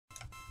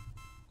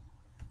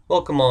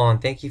Welcome on,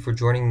 thank you for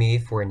joining me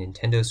for a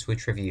Nintendo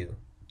Switch review.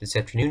 This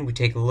afternoon we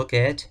take a look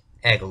at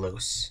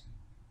Aggelos.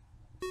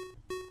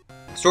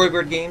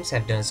 Storyboard Games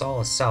have done us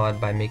all a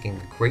solid by making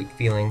a great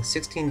feeling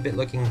 16-bit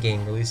looking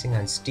game releasing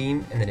on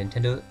Steam and the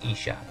Nintendo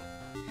eShop.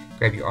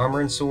 Grab your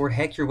armor and sword,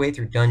 hack your way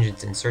through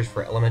dungeons and search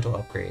for elemental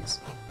upgrades.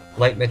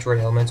 Light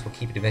Metroid elements will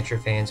keep adventure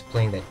fans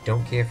playing that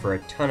don't care for a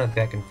ton of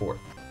back and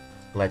forth.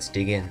 Let's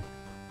dig in.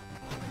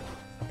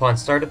 Upon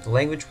startup, the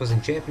language was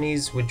in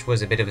Japanese, which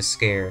was a bit of a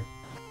scare.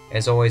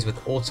 As always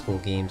with old school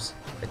games,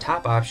 the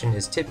top option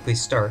is typically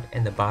start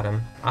and the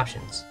bottom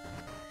options.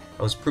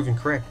 I was proven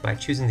correct by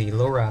choosing the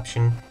lower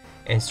option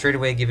and straight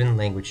away given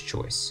language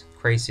choice,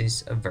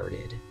 crisis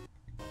averted.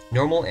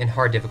 Normal and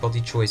hard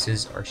difficulty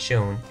choices are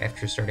shown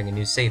after starting a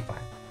new save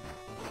file.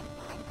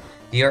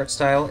 The art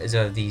style is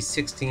of the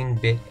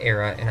 16-bit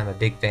era and I'm a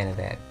big fan of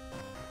that.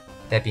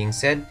 That being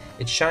said,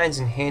 it shines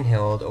in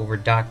handheld over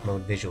dock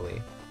mode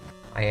visually.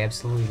 I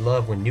absolutely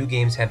love when new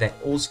games have that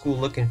old school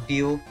look and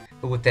feel,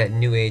 but with that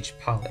new age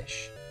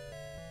polish.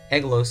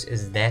 Aggelos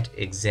is that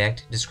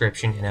exact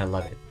description and I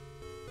love it.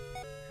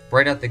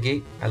 Right out the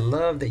gate, I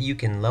love that you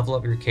can level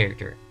up your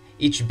character.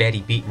 Each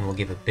baddie beaten will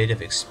give a bit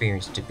of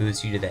experience to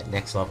boost you to that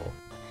next level.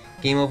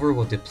 Game over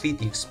will deplete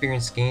the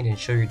experience gained and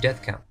show your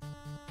death count.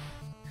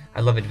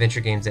 I love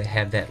adventure games that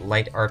have that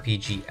light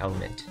RPG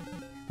element.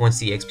 Once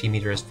the XP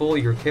meter is full,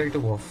 your character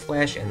will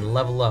flash and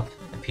level up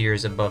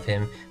appears above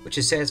him, which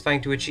is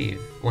satisfying to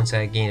achieve. Once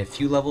I gained a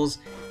few levels,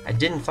 I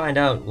didn't find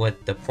out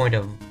what the point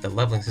of the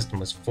leveling system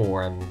was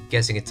for. I'm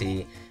guessing it's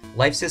a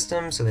life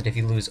system, so that if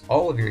you lose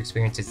all of your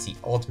experience, it's the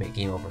ultimate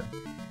game over.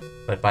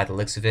 But by the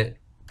looks of it,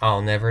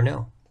 I'll never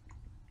know.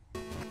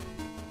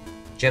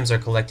 Gems are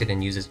collected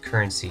and used as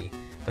currency,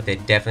 but they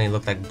definitely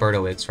look like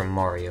Birdo eggs from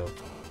Mario.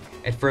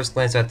 At first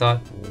glance I thought,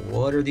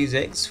 what are these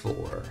eggs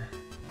for?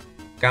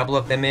 Gobble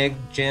up them egg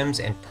gems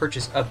and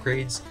purchase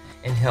upgrades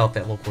and health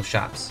at local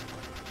shops.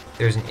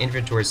 There's an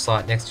inventory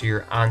slot next to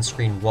your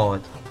on-screen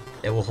wallet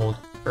that will hold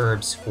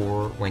herbs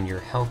for when your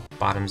health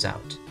bottoms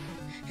out.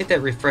 Hit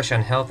that refresh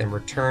on health and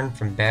return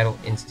from battle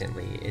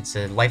instantly. It's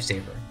a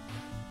lifesaver.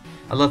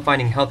 I love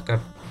finding health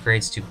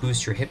upgrades to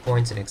boost your hit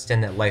points and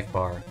extend that life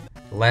bar.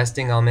 The last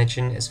thing I'll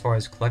mention as far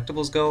as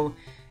collectibles go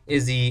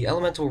is the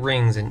elemental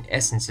rings and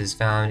essences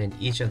found in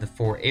each of the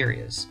 4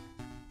 areas.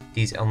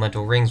 These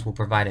elemental rings will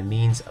provide a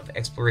means of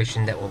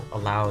exploration that will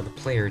allow the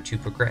player to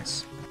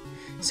progress.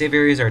 Save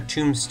areas are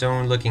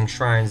tombstone-looking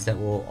shrines that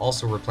will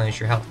also replenish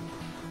your health.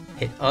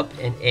 Hit up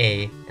and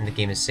A and the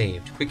game is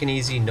saved. Quick and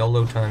easy, no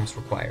load times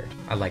required.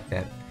 I like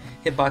that.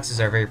 Hitboxes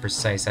are very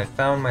precise. I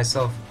found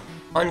myself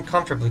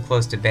uncomfortably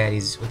close to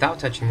baddies without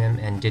touching them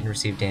and didn't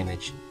receive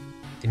damage.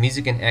 The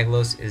music in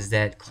Aggelos is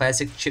that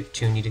classic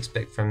chiptune you'd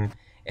expect from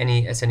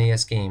any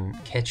SNES game,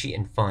 catchy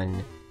and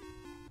fun.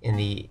 In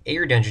the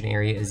air dungeon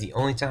area is the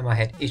only time I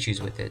had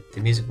issues with it.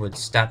 The music would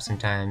stop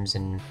sometimes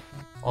and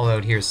all I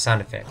would hear is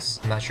sound effects.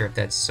 I'm not sure if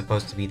that's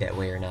supposed to be that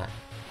way or not.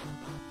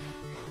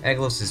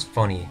 Aggelos is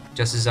funny.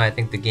 Just as I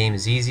think the game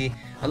is easy,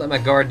 I let my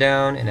guard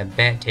down and a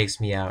bat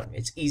takes me out.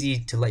 It's easy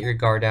to let your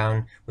guard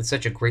down with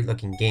such a great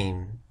looking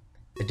game.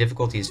 The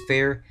difficulty is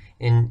fair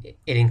and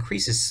it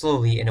increases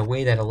slowly in a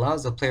way that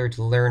allows the player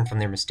to learn from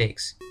their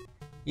mistakes.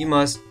 You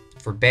must,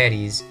 for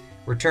baddies,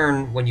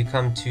 return when you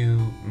come to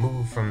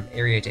move from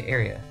area to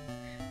area.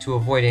 To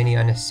avoid any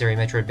unnecessary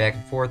Metroid back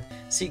and forth,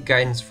 seek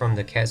guidance from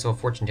the Castle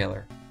Fortune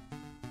Teller.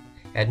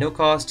 At no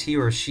cost, he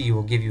or she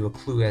will give you a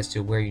clue as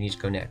to where you need to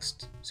go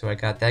next, so I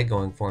got that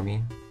going for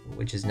me,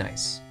 which is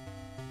nice.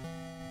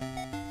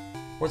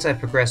 Once I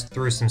progressed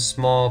through some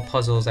small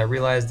puzzles, I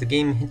realized the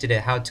game hinted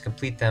at how to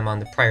complete them on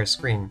the prior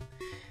screen.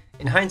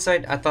 In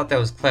hindsight, I thought that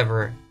was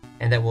clever,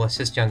 and that will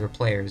assist younger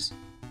players.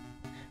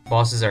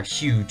 Bosses are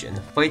huge, and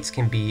the fights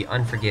can be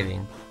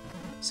unforgiving.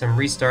 Some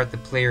restart the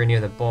player near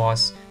the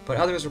boss, but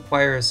others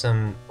require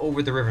some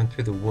over the river and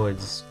through the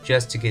woods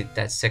just to get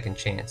that second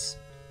chance.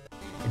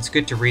 It's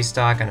good to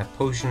restock on a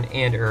potion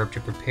and herb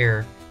to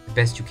prepare the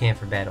best you can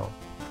for battle.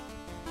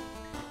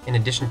 In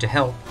addition to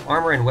health,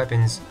 armor and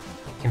weapons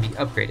can be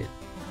upgraded.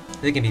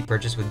 They can be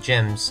purchased with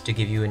gems to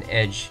give you an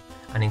edge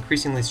on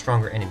increasingly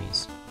stronger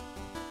enemies.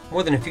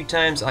 More than a few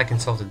times I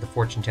consulted the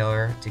fortune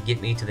teller to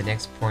get me to the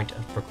next point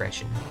of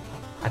progression.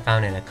 I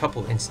found in a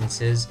couple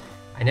instances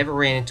I never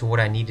ran into what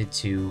I needed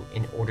to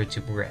in order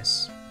to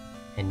progress,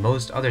 and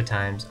most other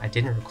times I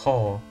didn't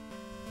recall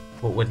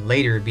what would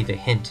later be the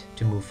hint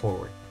to move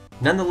forward.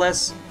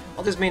 Nonetheless,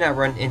 others may not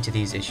run into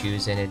these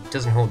issues and it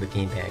doesn't hold the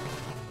game back.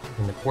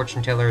 When the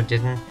fortune teller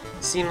didn't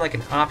seem like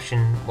an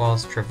option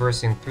whilst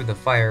traversing through the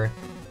fire,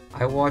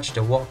 I watched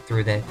a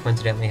walkthrough that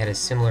coincidentally had a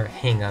similar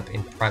hang-up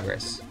in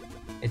progress.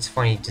 It's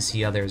funny to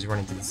see others run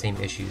into the same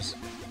issues.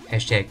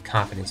 Hashtag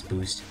confidence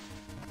boost.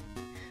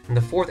 In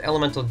the 4th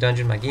elemental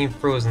dungeon, my game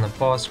froze on the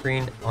pause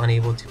screen,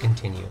 unable to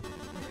continue.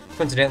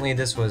 Coincidentally,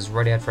 this was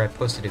right after I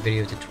posted a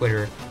video to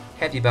Twitter,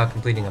 happy about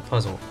completing a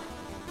puzzle.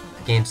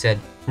 The game said,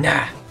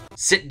 "Nah!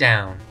 Sit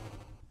down!"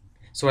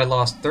 So I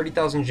lost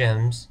 30,000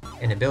 gems,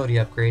 an ability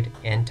upgrade,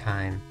 and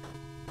time.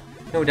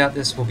 No doubt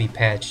this will be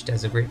patched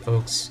as the great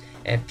folks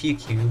at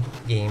PQ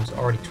Games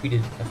already tweeted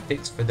a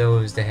fix for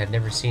those that have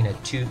never seen a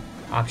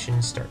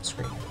 2-option start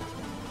screen.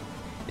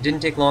 It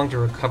didn't take long to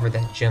recover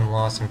that gem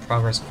loss and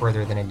progress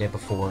further than I did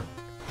before.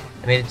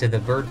 I made it to the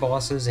bird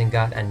bosses and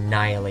got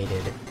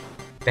annihilated.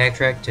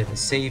 Backtrack to the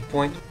save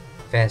point,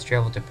 fast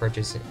travel to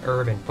purchase an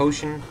herb and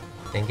potion,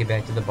 then get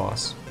back to the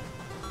boss.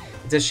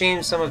 It's a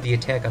shame some of the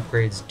attack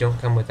upgrades don't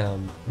come with a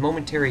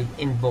momentary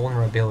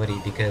invulnerability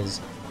because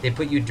they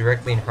put you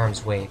directly in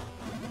harm's way.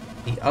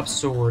 The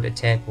upsword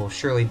attack will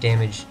surely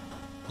damage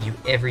you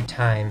every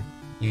time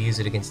you use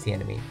it against the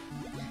enemy.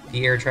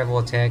 The air travel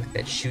attack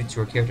that shoots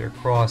your character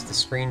across the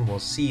screen will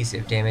cease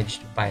if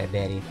damaged by a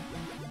baddie.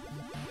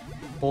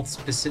 Both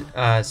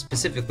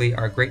specifically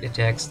are great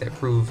attacks that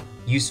prove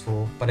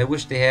useful, but I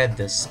wish they had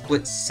the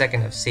split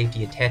second of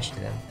safety attached to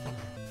them.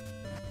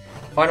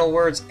 Final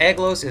words,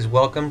 Aggelos is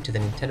welcome to the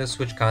Nintendo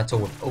Switch console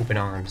with open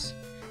arms.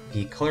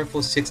 The colorful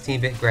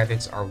 16-bit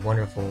graphics are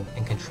wonderful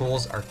and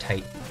controls are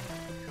tight.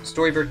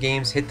 Storybird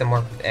Games hit the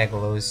mark with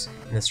Aggelos,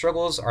 and the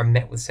struggles are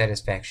met with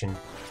satisfaction.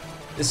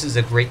 This is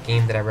a great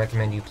game that I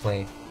recommend you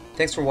play.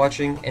 Thanks for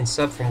watching, and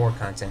sub for more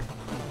content.